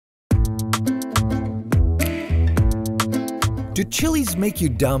Do chilies make you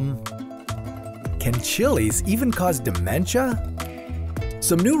dumb? Can chilies even cause dementia?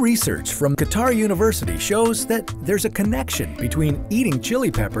 Some new research from Qatar University shows that there's a connection between eating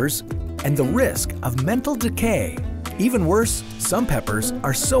chili peppers and the risk of mental decay. Even worse, some peppers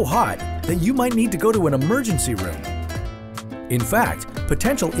are so hot that you might need to go to an emergency room. In fact,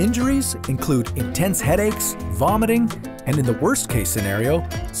 potential injuries include intense headaches, vomiting, and in the worst-case scenario,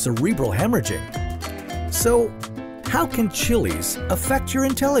 cerebral hemorrhaging. So, how can chilies affect your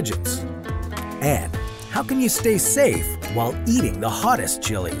intelligence? And how can you stay safe while eating the hottest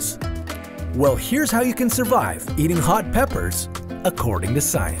chilies? Well, here's how you can survive eating hot peppers according to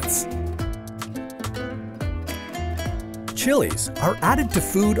science. Chilies are added to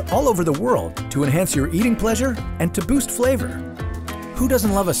food all over the world to enhance your eating pleasure and to boost flavor. Who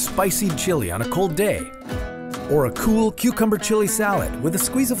doesn't love a spicy chili on a cold day? Or a cool cucumber chili salad with a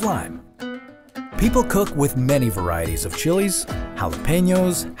squeeze of lime? People cook with many varieties of chilies.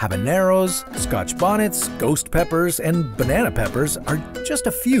 Jalapenos, habaneros, scotch bonnets, ghost peppers, and banana peppers are just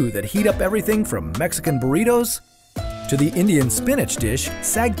a few that heat up everything from Mexican burritos to the Indian spinach dish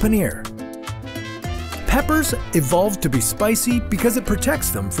saag paneer. Peppers evolved to be spicy because it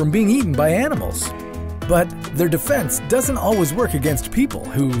protects them from being eaten by animals. But their defense doesn't always work against people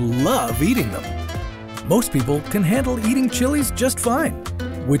who love eating them. Most people can handle eating chilies just fine,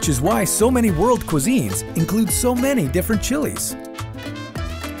 which is why so many world cuisines include so many different chilies.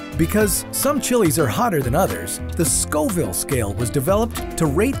 Because some chilies are hotter than others, the Scoville scale was developed to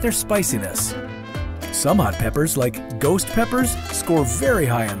rate their spiciness. Some hot peppers, like ghost peppers, score very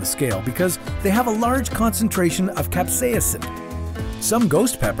high on the scale because they have a large concentration of capsaicin. Some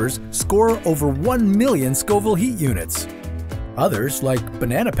ghost peppers score over 1 million Scoville heat units. Others, like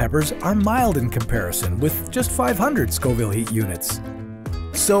banana peppers, are mild in comparison with just 500 Scoville heat units.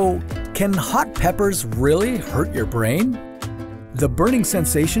 So, can hot peppers really hurt your brain? The burning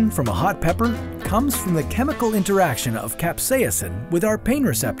sensation from a hot pepper comes from the chemical interaction of capsaicin with our pain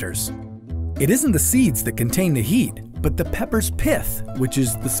receptors. It isn't the seeds that contain the heat, but the pepper's pith, which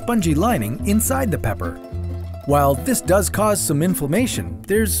is the spongy lining inside the pepper. While this does cause some inflammation,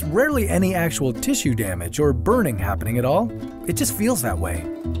 there's rarely any actual tissue damage or burning happening at all. It just feels that way.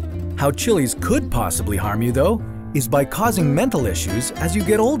 How chilies could possibly harm you, though, is by causing mental issues as you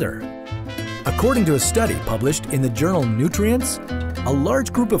get older. According to a study published in the journal Nutrients, a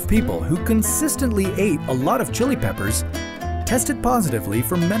large group of people who consistently ate a lot of chili peppers tested positively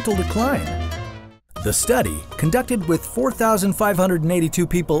for mental decline. The study, conducted with 4,582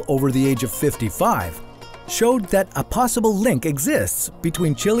 people over the age of 55, showed that a possible link exists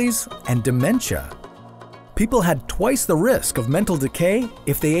between chilies and dementia. People had twice the risk of mental decay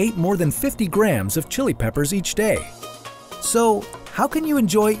if they ate more than 50 grams of chili peppers each day. So, how can you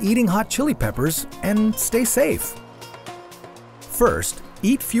enjoy eating hot chili peppers and stay safe? First,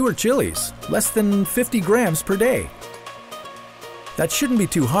 eat fewer chilies, less than 50 grams per day. That shouldn't be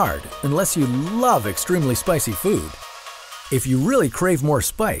too hard unless you love extremely spicy food. If you really crave more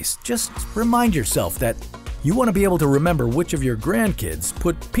spice, just remind yourself that you want to be able to remember which of your grandkids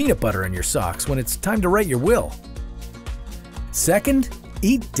put peanut butter in your socks when it's time to write your will. Second,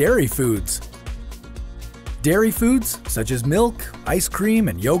 eat dairy foods. Dairy foods, such as milk, ice cream,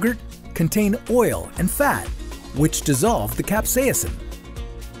 and yogurt, contain oil and fat, which dissolve the capsaicin.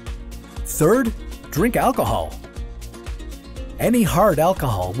 Third, drink alcohol. Any hard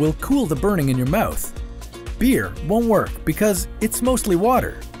alcohol will cool the burning in your mouth. Beer won't work because it's mostly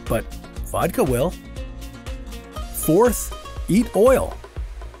water, but vodka will. Fourth, eat oil.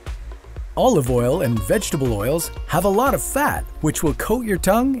 Olive oil and vegetable oils have a lot of fat, which will coat your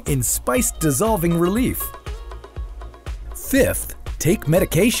tongue in spice-dissolving relief. Fifth, take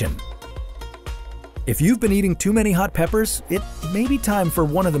medication. If you've been eating too many hot peppers, it may be time for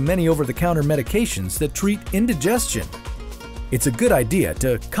one of the many over-the-counter medications that treat indigestion. It's a good idea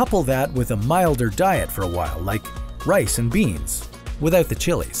to couple that with a milder diet for a while, like rice and beans, without the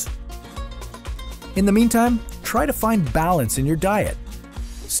chilies. In the meantime, try to find balance in your diet.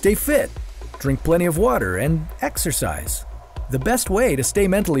 Stay fit, drink plenty of water, and exercise. The best way to stay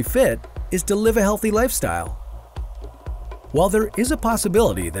mentally fit is to live a healthy lifestyle. While there is a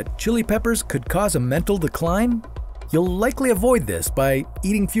possibility that chili peppers could cause a mental decline, you'll likely avoid this by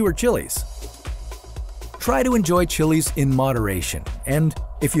eating fewer chilies. Try to enjoy chilies in moderation, and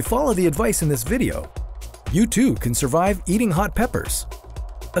if you follow the advice in this video, you too can survive eating hot peppers,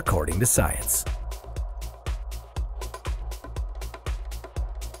 according to science.